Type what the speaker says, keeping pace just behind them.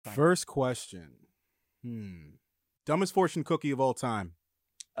Fine. First question. Dumbest fortune cookie of all time.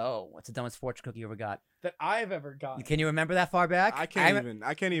 Oh, what's the dumbest fortune cookie you ever got? That I've ever gotten. Can you remember that far back? I can't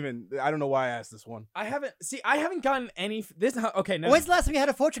even. I don't know why I asked this one. I haven't gotten any. This okay. No. When's the last time you had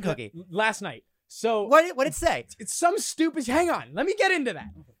a fortune cookie? Last night. So What did it say? it's some stupid. Hang on, let me get into that.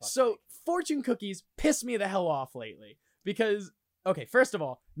 So fortune cookies piss me the hell off lately because okay, first of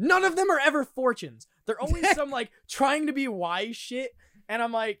all, none of them are ever fortunes. They're always some like trying to be wise shit, and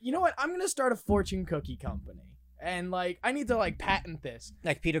I'm like, you know what? I'm gonna start a fortune cookie company, and like I need to like patent this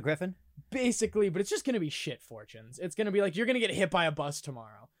Like Peter Griffin? basically, but it's just gonna be shit fortunes. It's gonna be like you're gonna get hit by a bus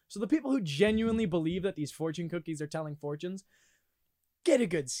tomorrow. So the people who genuinely believe that these fortune cookies are telling fortunes, get a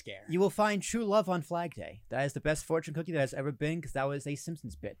good scare. You will find true love on Flag Day. That is the best fortune cookie that has ever been because that was a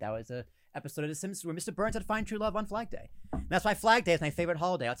Simpsons bit. That was a episode of The Simpsons where Mr. Burns had to find true love on Flag Day. And that's why Flag Day is my favorite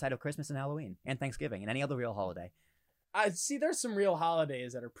holiday outside of Christmas and Halloween and Thanksgiving and any other real holiday. I see there's some real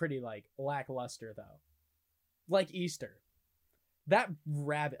holidays that are pretty like lackluster though. Like Easter. That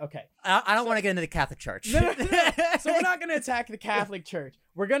rabbit. Okay. I don't want to get into the Catholic Church. No. So we're not going to attack the Catholic Church.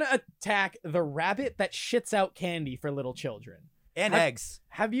 We're going to attack the rabbit that shits out candy for little children. And eggs.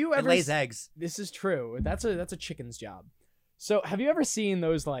 Have you It ever lays eggs. This is true. That's a chicken's job. So, have you ever seen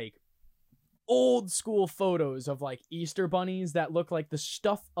those like old school photos of like Easter bunnies that look like the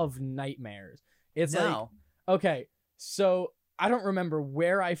stuff of nightmares? It's No. like okay, so I don't remember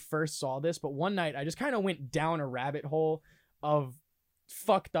where I first saw this, but one night I just kind of went down a rabbit hole of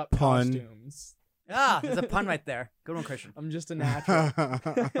fucked up Pun. costumes. There's a pun right there. Good one, Christian. I'm just a natural.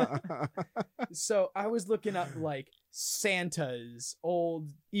 So I was looking up like Santas, old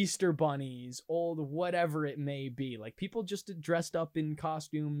Easter bunnies, old whatever it may be. Like people just dressed up in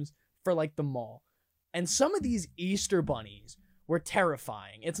costumes for like the mall. And some of these Easter bunnies were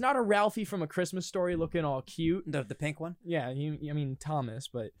terrifying. It's not a Ralphie from A Christmas Story looking all cute. The pink one? Yeah, I mean Thomas,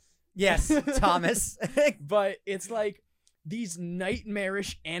 but Yes, Thomas. but it's like these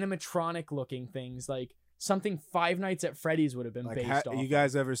nightmarish animatronic looking things, like something Five Nights at Freddy's would have been Like, based off. you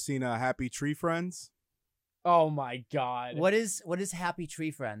guys ever seen Happy Tree Friends? Oh my god! What is Happy Tree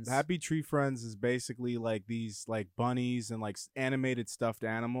Friends? Happy Tree Friends is basically like these like bunnies and like animated stuffed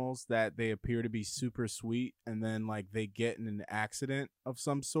animals that they appear to be super sweet, and then like they get in an accident of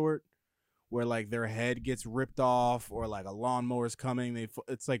some sort where like their head gets ripped off or like a lawnmower's coming.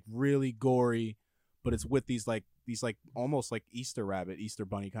 It's like really gory, but it's with these almost like Easter rabbit, Easter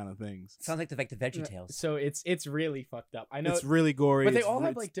bunny kind of things. Sounds like the Veggie Tales. So it's really fucked up. I know It's really gory, but they all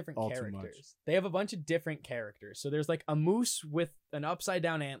have like different all too much. characters. They have a bunch of different characters. So there's like a moose with an upside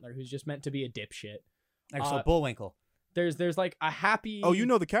down antler who's just meant to be a dipshit. Like so Bullwinkle. There's like a happy Oh, you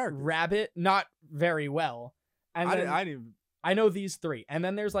know the character. rabbit, not very well. And then I didn't. I know these three. And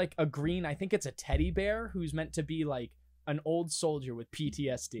then there's like a green, I think it's a teddy bear who's meant to be like an old soldier with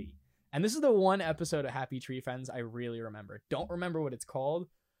PTSD. And this is the one episode of Happy Tree Friends I really remember. Don't remember what it's called.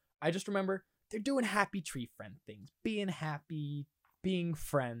 I just remember they're doing happy tree friend things, being happy, being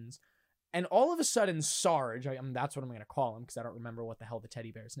friends. And all of a sudden, Sarge, that's what I'm going to call him because I don't remember what the hell the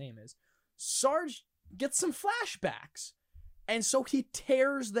teddy bear's name is. Sarge gets some flashbacks. And so he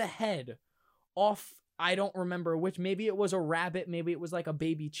tears the head off, I don't remember which, maybe it was a rabbit, maybe it was like a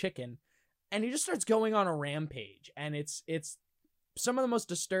baby chicken. And he just starts going on a rampage. And it's some of the most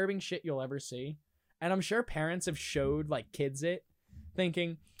disturbing shit you'll ever see. And I'm sure parents have showed like kids it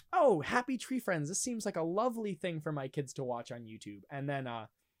thinking, oh, Happy Tree Friends, this seems like a lovely thing for my kids to watch on YouTube. And then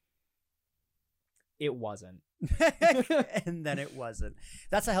it wasn't. And then it wasn't.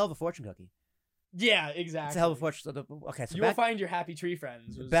 That's a hell of a fortune cookie. Yeah, exactly. It's a hell of a fortune. Okay, so you will find your Happy Tree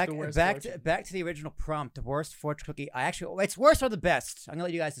Friends. Was back the worst back fortune. back to the original prompt. The worst fortune cookie. It's worst or the best. I'm gonna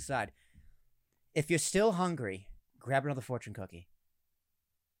let you guys decide. If you're still hungry, grab another fortune cookie.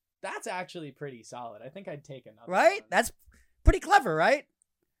 That's actually pretty solid. I think I'd take another. Right? one. That's pretty clever, right?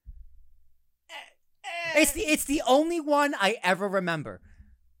 It's the only one I ever remember.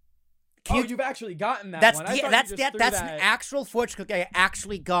 You've actually gotten that That's one. that's an actual fortune cookie I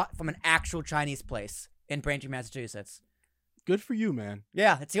actually got from an actual Chinese place in Braintree, Massachusetts. Good for you, man.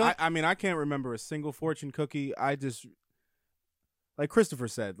 Yeah, it's the only. I mean, I can't remember a single fortune cookie. I just, like Christopher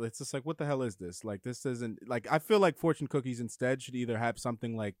said, it's just like, what the hell is this? Like, this isn't like. I feel like fortune cookies instead should either have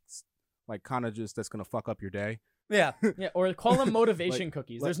something like kind of just that's gonna fuck up your day. Yeah, yeah, or call them motivation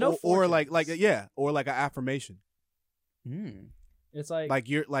cookies. There's no or fortune. or like an affirmation. It's like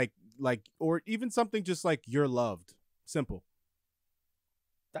you're like or even something just like you're loved. Simple.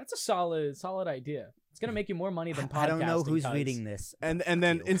 That's a solid idea. It's gonna make you more money than podcasting. I don't know who's cuz. reading this. And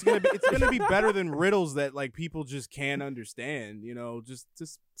then you. it's gonna be better than riddles that like people just can't understand. You know, just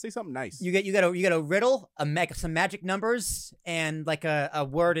say something nice. You get a riddle, some magic numbers, and like a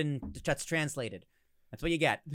word that's translated. That's what you get.